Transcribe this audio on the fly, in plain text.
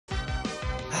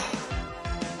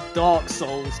Dark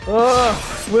Souls.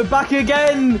 Ugh, we're back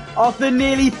again after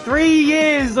nearly 3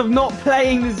 years of not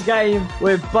playing this game.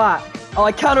 We're back. Oh,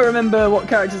 I cannot remember what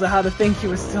characters I had. I think it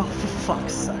was... Oh, for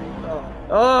fuck's sake.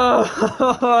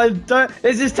 Oh, I don't...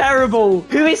 This is terrible.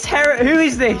 Who is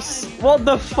this? What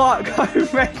the fuck?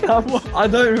 Homewrecker. I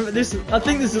don't remember this. I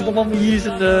think this is the one we used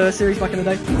in the series back in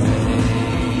the day.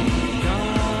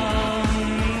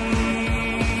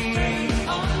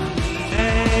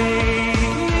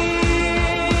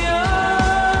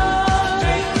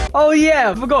 Oh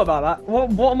yeah, I forgot about that.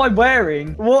 What am I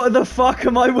wearing? What the fuck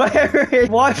am I wearing?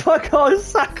 Why have I got a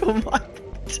sack on my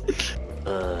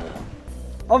head?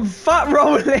 I'm fat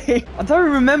rolling. I don't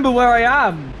remember where I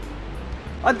am.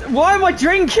 Why am I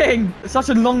drinking? It's such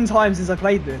a long time since I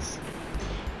played this.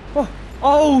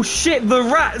 Oh shit, the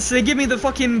rats, they give me the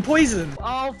fucking poison.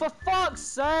 Oh, for fuck's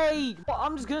sake.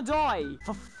 I'm just gonna die.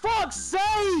 For fuck's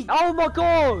sake. Oh my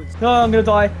god. No, I'm gonna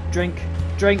die. Drink.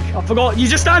 I forgot. You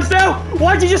just stand still.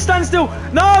 Why did you just stand still?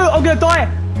 No, I'm gonna die.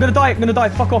 I'm gonna die.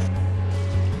 Fuck off.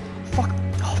 Fuck.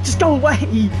 Oh, just go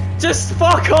away. Just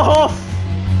fuck off.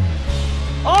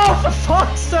 Oh, for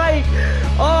fuck's sake.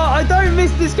 Oh, I don't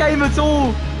miss this game at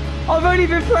all. I've only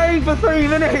been playing for 3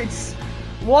 minutes.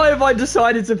 Why have I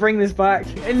decided to bring this back?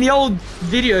 In the old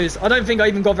videos, I don't think I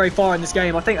even got very far in this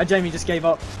game. I think I genuinely just gave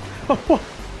up. What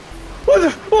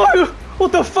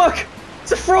the fuck?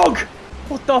 It's a frog.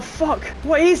 What the fuck?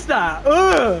 What is that?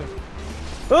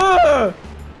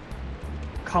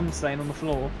 Cum stain on the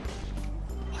floor.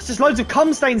 There's just loads of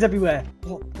cum stains everywhere.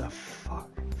 What the fuck?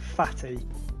 Fatty.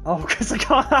 Oh, because I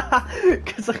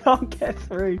can't get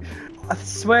through. I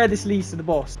swear this leads to the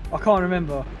boss. I can't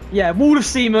remember. Yeah, wall of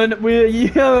semen.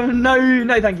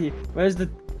 No, thank you. Where's the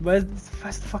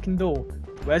fucking door?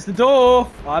 Where's the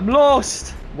door? I'm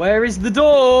lost. Where is the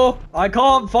door? I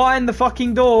can't find the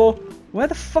fucking door. Where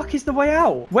the fuck is the way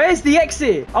out? Where's the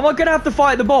exit? Am I gonna have to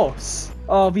fight the boss?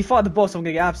 Oh, if we fight the boss, I'm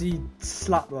gonna get absolutely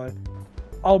slapped though.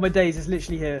 Oh my days, it's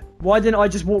literally here. Why didn't I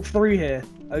just walk through here?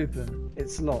 Open.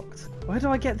 It's locked. Where do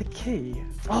I get the key?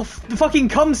 Oh, the fucking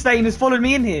cum stain has followed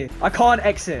me in here. I can't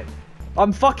exit.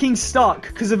 I'm fucking stuck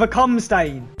because of a cum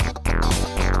stain.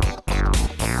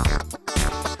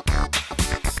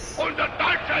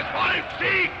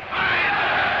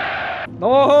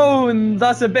 Oh, and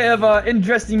that's a bit of an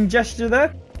interesting gesture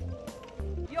there.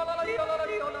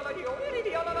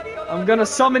 I'm gonna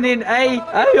summon in I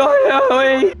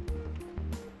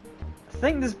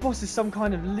think this boss is some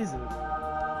kind of lizard.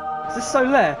 Is this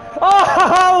Solaire?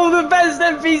 Oh, the best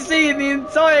NPC in the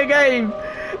entire game!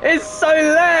 It's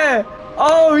Solaire!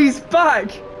 Oh, he's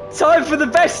back! Time for the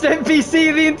best NPC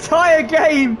in the entire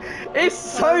game! It's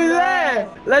Solaire!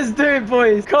 Let's do it,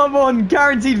 boys. Come on,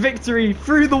 guaranteed victory.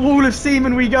 Through the wall of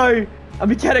semen we go. And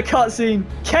we get a cutscene.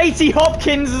 Katie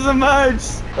Hopkins has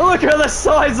emerged. Look at the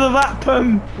size of that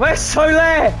pum. Where's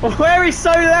Solaire? Where is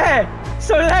Solaire?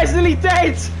 Solaire's nearly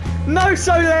dead. No,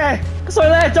 Solaire.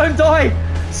 Solaire, don't die.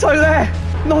 Solaire,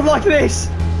 not like this.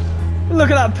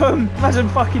 Look at that pum. Imagine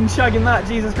fucking shagging that.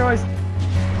 Jesus Christ.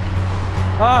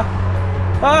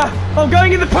 I'm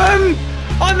going in the pum.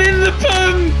 I'm in the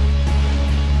pum.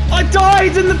 I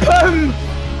died in the pum.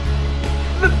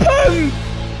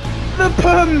 The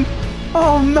pum.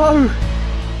 Oh no.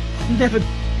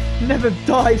 Never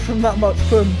died from that much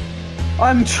pum.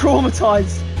 I'm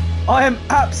traumatized. I am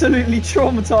absolutely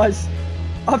traumatized.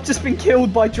 I've just been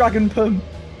killed by dragon pum.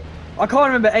 I can't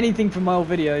remember anything from my old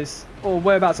videos or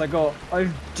whereabouts I got. I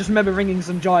just remember ringing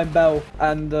some giant bell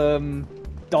and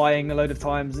dying a load of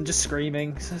times and just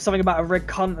screaming. Something about a red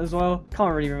cunt as well.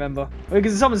 Can't really remember.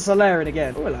 Because someone's Solaire in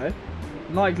again. Oh, hello.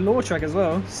 Like Lautrec as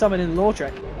well. Summoning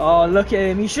Lautrec. Oh, look at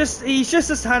him. He's just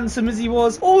as handsome as he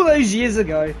was all those years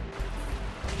ago.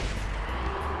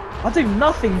 I do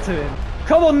nothing to him.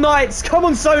 Come on, knights. Come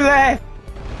on, Solaire.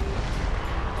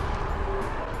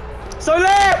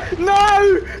 Solaire!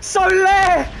 No!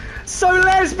 Solaire!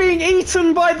 Solaire's being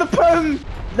eaten by the pum!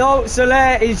 No,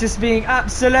 Solaire is just being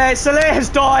Solaire has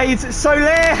died!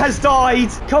 Solaire has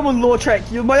died! Come on,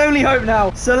 Lautrec, you're my only hope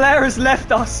now. Solaire has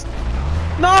left us.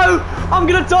 No! I'm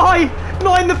gonna die!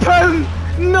 Not in the pum!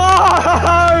 No!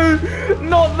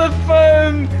 Not the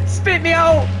pum! Spit me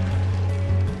out!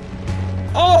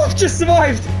 Oh, I've just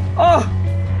survived! Oh!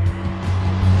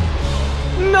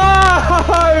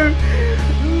 No!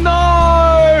 No!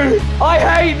 I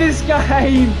hate this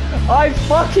game! I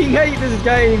fucking hate this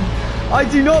game! I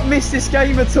do not miss this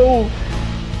game at all!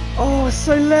 Oh,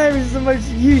 Solaire is the most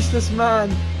useless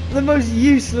man. The most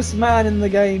useless man in the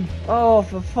game. Oh,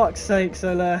 for fuck's sake,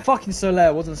 Solaire. Fucking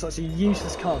Solaire wasn't such a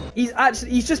useless cunt. He's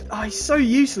so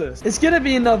useless. It's gonna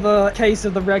be another case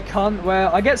of the red cunt where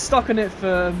I get stuck on it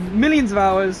for millions of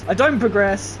hours. I don't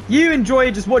progress. You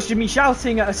enjoy just watching me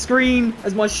shouting at a screen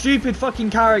as my stupid fucking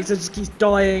character just keeps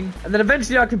dying. And then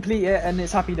eventually I complete it and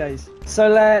it's happy days.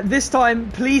 Solaire, this time,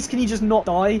 please can you just not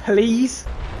die? Please?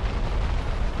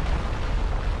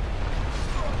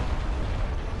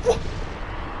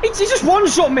 He just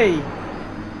one-shot me!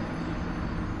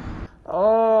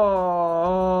 Oh,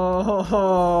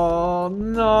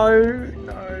 no.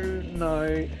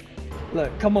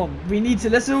 Look, come on.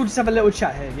 Let's all just have a little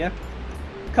chat here, yeah?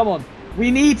 Come on.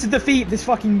 We need to defeat this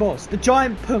fucking boss. The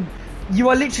giant pump. You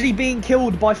are literally being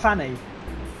killed by Fanny.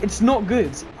 It's not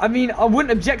good. I mean, I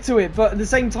wouldn't object to it, but at the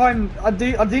same time, I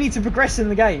do need to progress in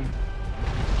the game.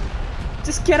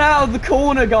 Just get out of the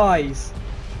corner, guys.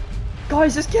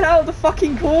 Guys, just get out of the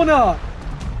fucking corner!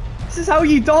 This is how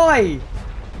you die!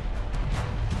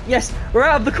 Yes, we're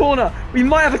out of the corner! We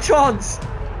might have a chance!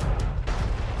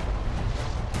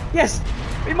 Yes!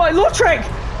 We might... Lautrec!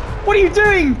 What are you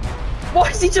doing? Why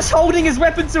is he just holding his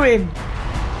weapon to him?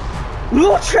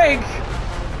 Lautrec!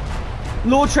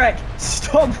 Lautrec,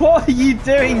 stop! What are you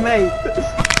doing, mate?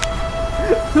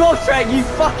 Lautrec, you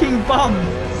fucking bum!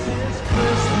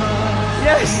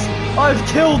 Yes! I've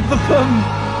killed the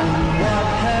bum!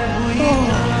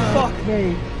 Oh, fuck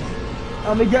me.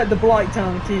 I'm gonna get the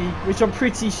Blighttown key, which I'm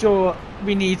pretty sure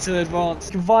we need to advance.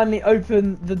 We can finally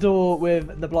open the door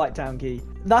with the Blighttown key.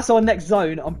 That's our next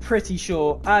zone, I'm pretty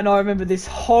sure. And I remember this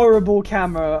horrible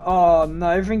camera. Oh no,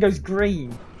 everything goes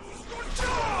green.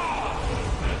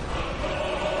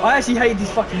 I actually hate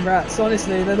these fucking rats,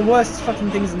 honestly. They're the worst fucking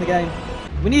things in the game.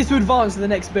 We need to advance to the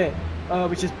next bit.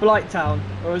 Which is Blighttown,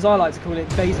 or as I like to call it,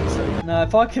 Basingstoke. Now,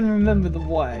 if I can remember the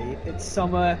way, it's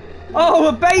somewhere... Oh,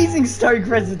 a Basingstoke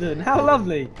resident! How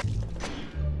lovely!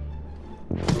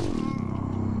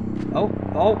 Oh.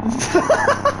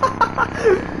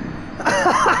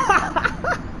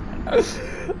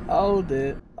 Hold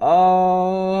it.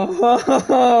 Oh.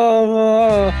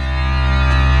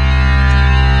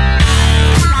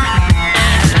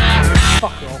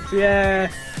 Fuck off. Yeah.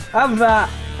 Have that.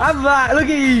 Have that. Look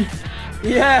at you.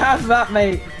 Yeah, have that,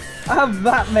 mate. Have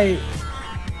that, mate.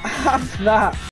 Have that.